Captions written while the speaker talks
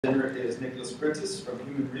Presenter is Nicholas Prentice from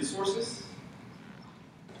Human Resources.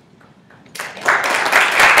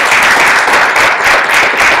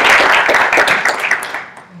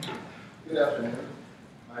 Good afternoon.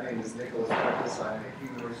 My name is Nicholas Prentice. I'm a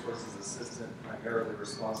Human Resources Assistant, primarily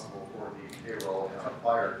responsible for the payroll in our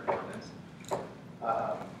fire department.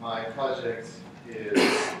 My project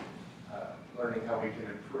is learning how we can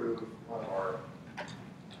improve one of our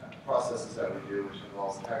processes that we do, which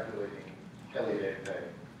involves calculating Kelly Day pay.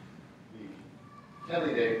 The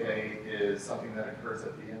Kelly Day pay is something that occurs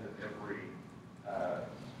at the end of every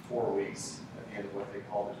 4 weeks, at the end of what they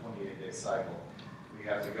call the 28-day cycle. We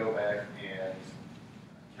have to go back and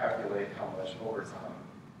calculate how much overtime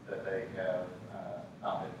that they have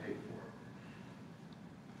not been paid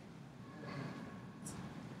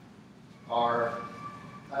for.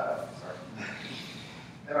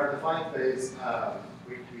 In our defined phase,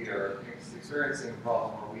 we are experiencing a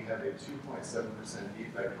problem where we have a 2.7%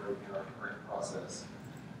 defect rate in our current process.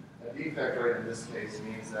 A defect rate in this case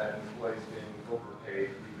means that an employee is being overpaid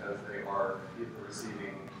because they are either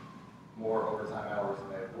receiving more overtime hours than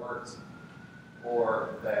they have worked,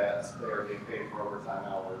 or that they are being paid for overtime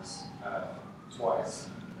hours twice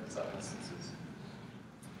in some instances.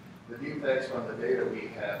 The defects from the data we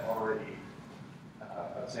have already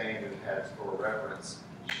obtained and had for reference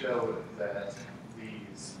showed that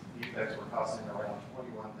these defects were costing around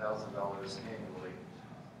 $21,000 annually,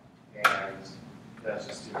 and that's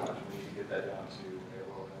just too much. We need to get that down to a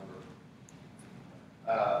lower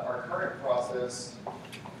number. Our current process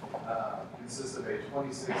consists of a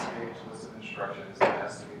 26-page list of instructions that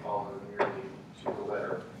has to be followed nearly to the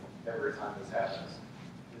letter every time this happens.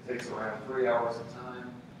 It takes around 3 hours of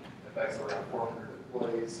time, affects around 400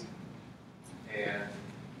 employees, and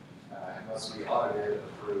it must be audited,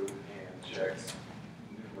 approved, and checked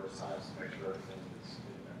numerous times to make sure everything is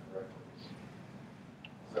being done correctly.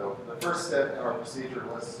 So the first step in our procedure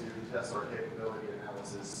was to test our capability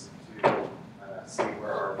analysis to see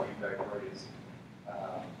where our defect rate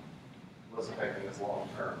was affecting us long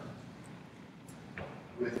term.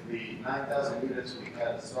 With the 9,000 units we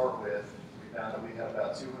had to start with, we found that we had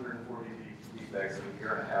about 240 defects in a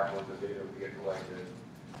year and a half worth of data we had collected.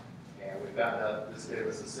 And we found out this gave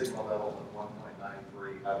us a signal level of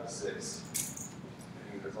 1.93 out of 6. I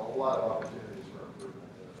think there's a lot of opportunities for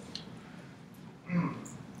improvement there.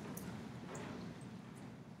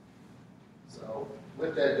 So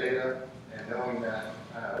with that data and knowing that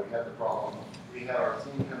we had the problem, we had our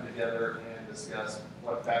team come together and discuss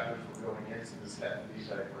what factors were going into this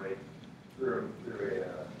defect rate through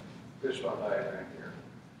a fishbone diagram here.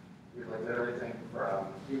 We looked at everything from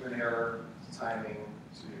human error to timing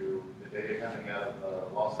to the data coming out of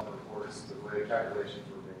the loss of reports to the way calculations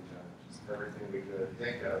were being done. Just everything we could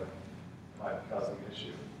think of might be causing an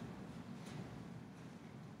issue.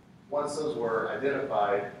 Once those were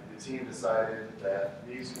identified, the team decided that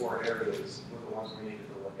these 4 areas were the ones we needed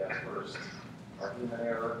to look at first. Our human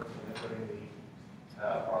error in inputting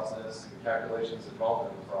the process, the calculations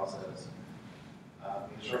involved in the process,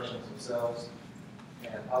 the instructions themselves,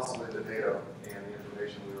 and possibly the data and the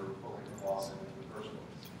information we were pulling from Lawson in the first place.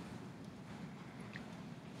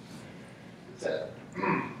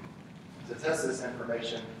 To test this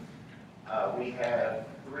information, we had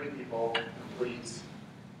 3 people complete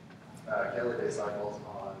Kelly Day cycles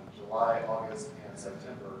on July, August, and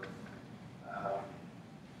September,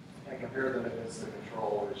 and compare them against the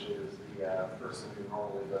control, which is the person who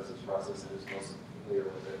normally does this process and is most familiar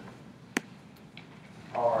with it.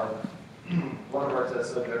 One of our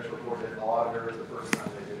test subjects reported a lot of errors the first time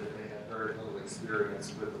they did it. They had very little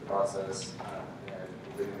experience with the process and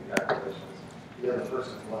completing the calculations. The other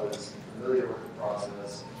person was familiar with the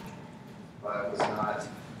process, but was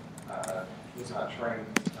not trained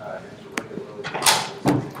into regularly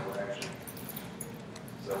interaction.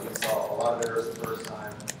 So we saw a lot of errors the first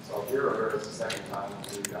time, saw 0 errors the second time when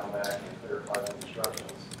we gone back and clarified the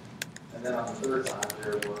instructions. And then on the third time,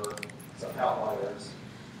 there were some outliers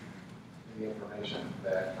in the information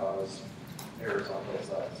that caused errors on both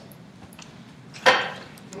sides.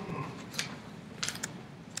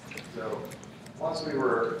 So once we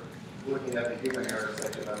were looking at the human error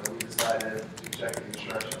section of it, we decided to check the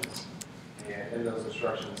instructions. And in those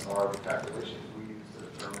instructions are the calculations we use to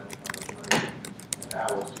determine how much money and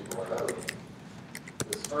hours people are owed.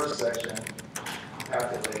 This first section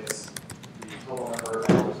calculates the total number of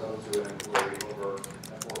hours owed to an employee over a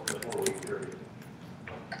 4-week period.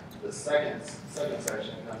 The second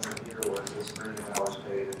section comes in here where it says premium hours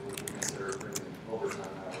paid, which we consider premium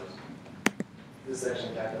overtime hours. This section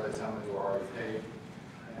calculates how many were already paid.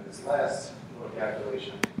 And this last little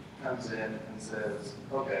calculation comes in and says,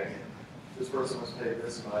 okay, this person was paid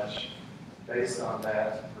this much, based on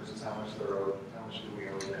that versus how much they're owed, how much do we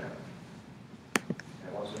owe them?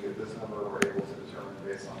 And once we get this number, we're able to determine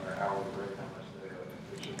based on their hourly rate how much they owe and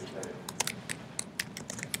they should be paid.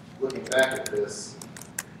 Looking back at this,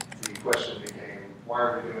 the question became, why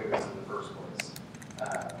are we doing this in the first place?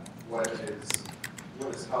 What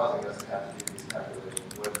is causing us to have to do these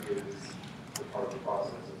calculations? What is the part of the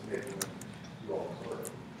process that's making them do all the work?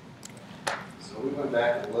 So we went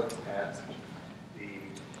back and looked at the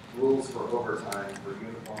rules for overtime for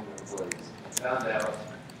uniformed employees and found out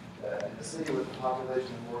that in a city with a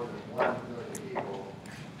population of more than 1 million people,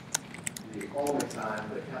 the only time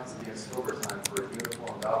that counts against overtime for a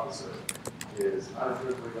uniformed officer is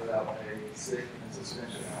unapproved without pay, sick, and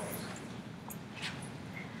suspension hours.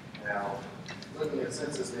 Now, looking at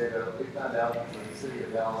census data, we found out that the city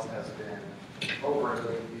of Dallas has been over 1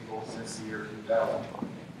 million people since the year 2000.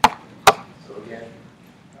 So again,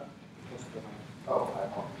 I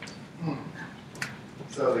apologize.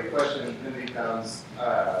 So the question then becomes,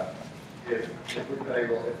 if we've been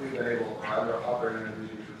able, or under operating under these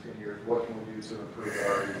for 10 years, what can we do to improve what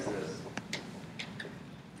already exists?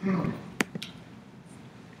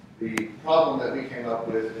 The problem that we came up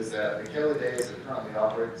with is that the Kelly Day as it currently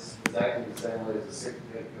operates is actually the same way as the sick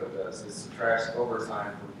pay code does. It subtracts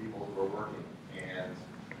overtime from people who are working, and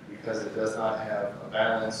because it does not have a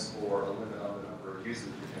balance or a limit on the number of uses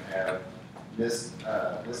you can have, missed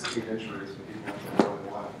injuries when people went more than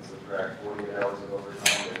one can subtract 48 hours of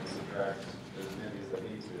overtime, they can subtract as many as they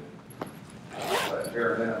need to. But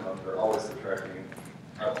bare minimum, they're always subtracting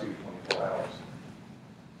up to 24 hours.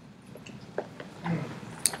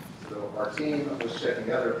 So our team was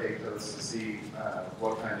checking other pay codes to see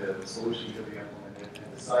what kind of solution could be implemented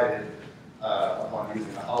and decided upon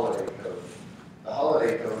using the holiday code. The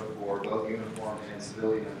holiday code for both uniformed and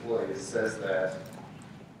civilian employees says that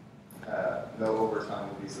no overtime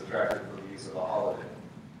will be subtracted for the use of a holiday.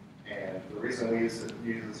 And the reason we use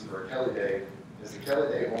this for a Kelly Day is the Kelly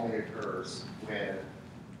Day only occurs when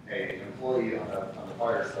an employee on the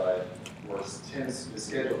fire side is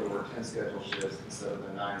scheduled to work 10 scheduled shifts instead of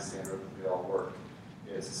the 9 standard that we all work.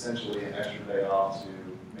 It's essentially an extra day off to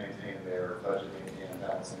maintain their budgeting and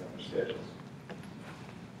balancing of their schedules.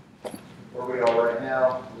 Where we are right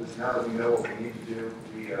now is now that we know what we need to do,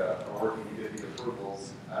 we are working to get the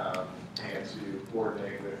approvals and to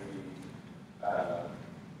coordinate with the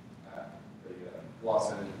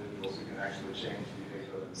lost individuals who can actually change the pay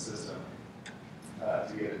code in the system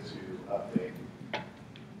to get it to update.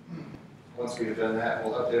 Once we have done that,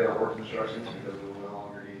 we'll update our work instructions because we will no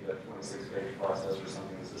longer need that 26-page process or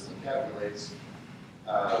something the system calculates.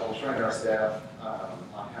 We'll train our staff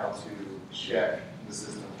on how to check the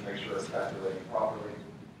system to make sure it's calculating properly.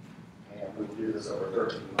 And we will do this over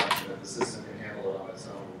 13 months, and if the system can handle it on its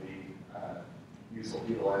own, we'll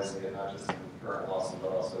be utilizing it not just in the current Lawson,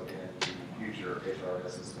 but also in the future HRS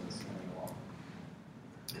systems coming along.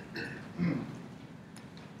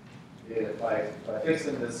 By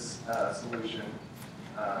fixing this solution,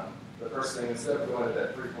 the first thing, instead of going to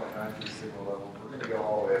that 3.93 signal level, we're going to go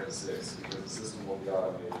all the way up to 6 because the system will be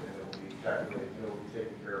automated and it will be calculated, it will be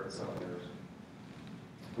taking care of its own errors.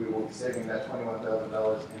 We will be saving that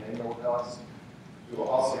 $21,000 in annual costs. We will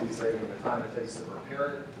also be saving the time it takes to repair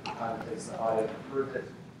it, the time it takes to audit and approve it,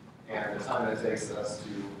 and the time it takes us to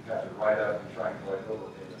have to write up and try and collect legal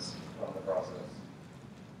payments from the process.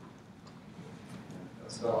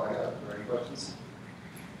 That's all I got. Are there any questions?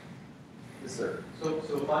 Yes, sir. So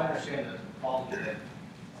if I understand the problem, that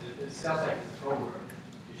it sounds like it's a program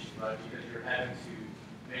issue, right? Because you're having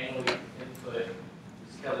to manually input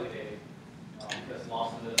this Kelly Day because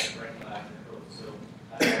Lawson doesn't recognize the code. So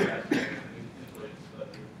I have to input it, but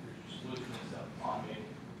your solution is automated in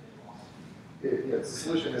Lawson. Yeah, the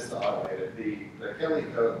solution is to automate it. The Kelly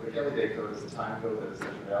code, the Kelly Day code is a time code that is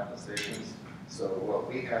entered out in the stations. So what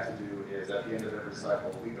we have to do is at the end of every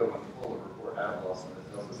cycle, we go and pull a report out of Lawson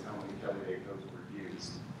that tells us how many Kelly Day codes were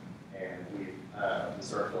used. And we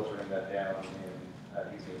start filtering that down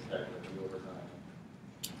and using this calculator over time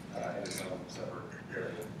in its own separate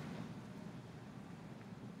area.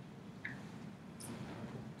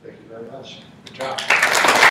 Thank you very much. Good job.